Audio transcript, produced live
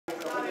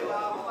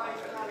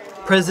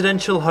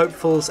Presidential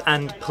hopefuls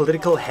and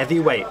political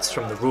heavyweights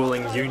from the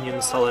ruling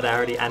Union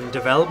Solidarity and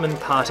Development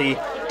Party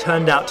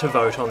turned out to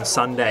vote on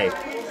Sunday.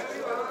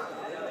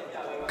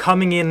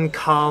 Coming in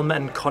calm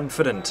and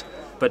confident,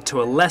 but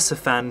to a lesser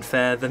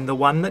fanfare than the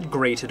one that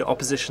greeted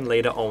opposition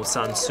leader Aung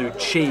San Suu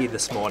Kyi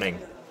this morning.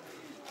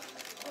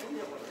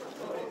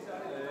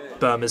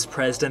 Burma's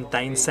President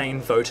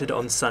Thein voted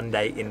on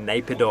Sunday in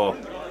Naypyidaw.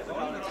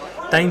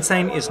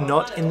 Thein is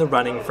not in the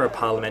running for a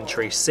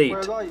parliamentary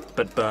seat,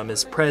 but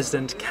Burma's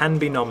president can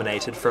be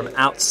nominated from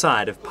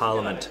outside of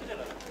parliament,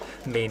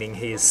 meaning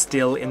he is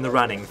still in the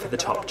running for the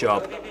top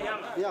job.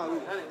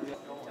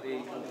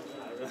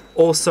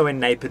 Also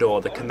in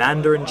Naypyidaw, the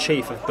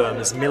commander-in-chief of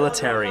Burma's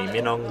military,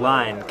 Min Aung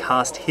Hlaing,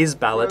 cast his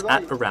ballot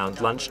at around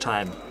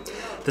lunchtime.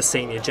 The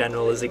senior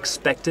general is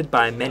expected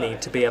by many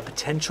to be a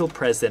potential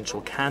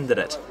presidential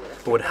candidate,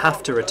 but would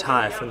have to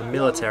retire from the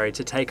military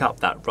to take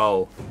up that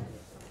role.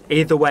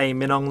 Either way,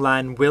 Min Aung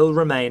Hlaing will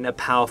remain a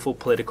powerful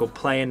political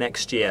player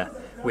next year,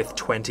 with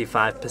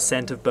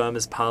 25% of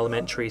Burma's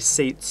parliamentary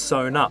seats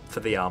sewn up for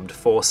the armed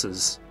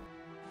forces.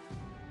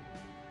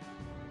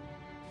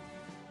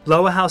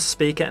 Lower House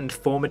Speaker and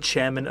former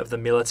chairman of the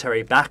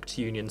military-backed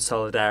Union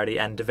Solidarity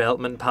and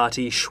Development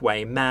Party,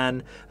 Shwe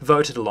Mann,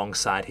 voted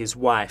alongside his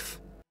wife.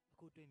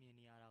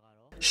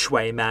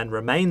 Shwe Mann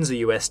remains a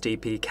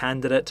USDP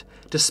candidate,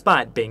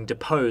 despite being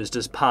deposed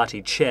as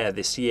party chair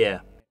this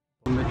year.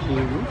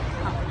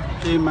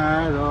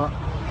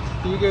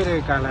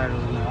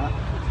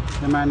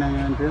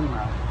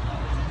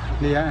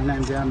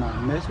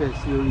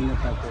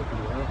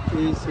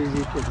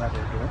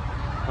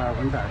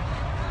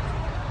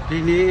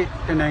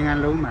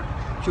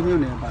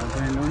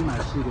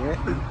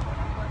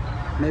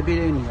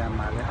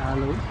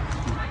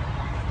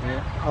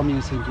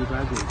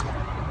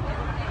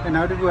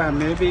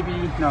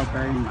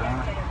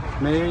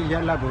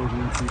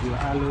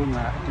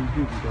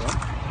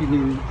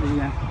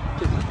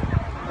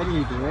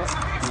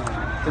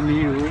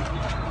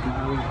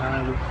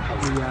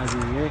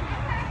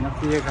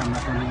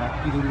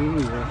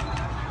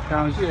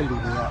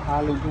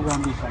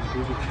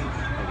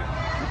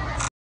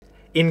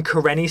 In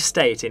Karenni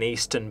State in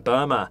eastern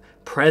Burma,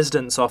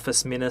 President's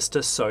Office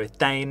Minister Soe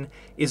Thane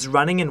is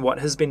running in what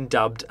has been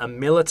dubbed a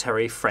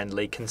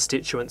military-friendly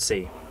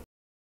constituency.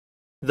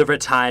 The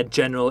retired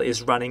general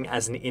is running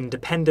as an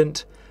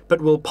independent,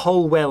 but will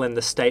poll well in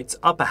the state's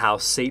upper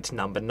house seat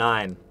number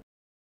 9,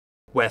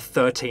 where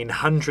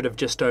 1,300 of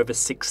just over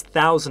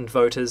 6,000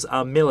 voters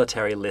are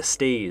military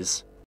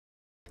listees.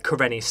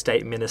 Karenni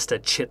State Minister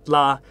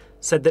Chitla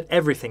said that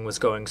everything was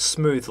going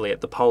smoothly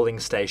at the polling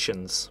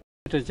stations.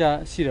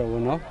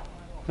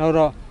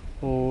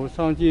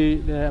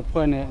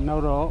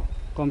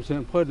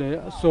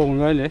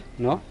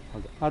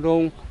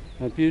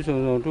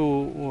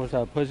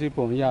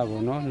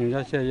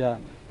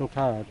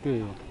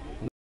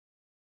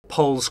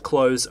 Polls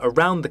close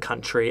around the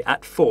country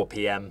at 4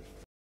 p.m.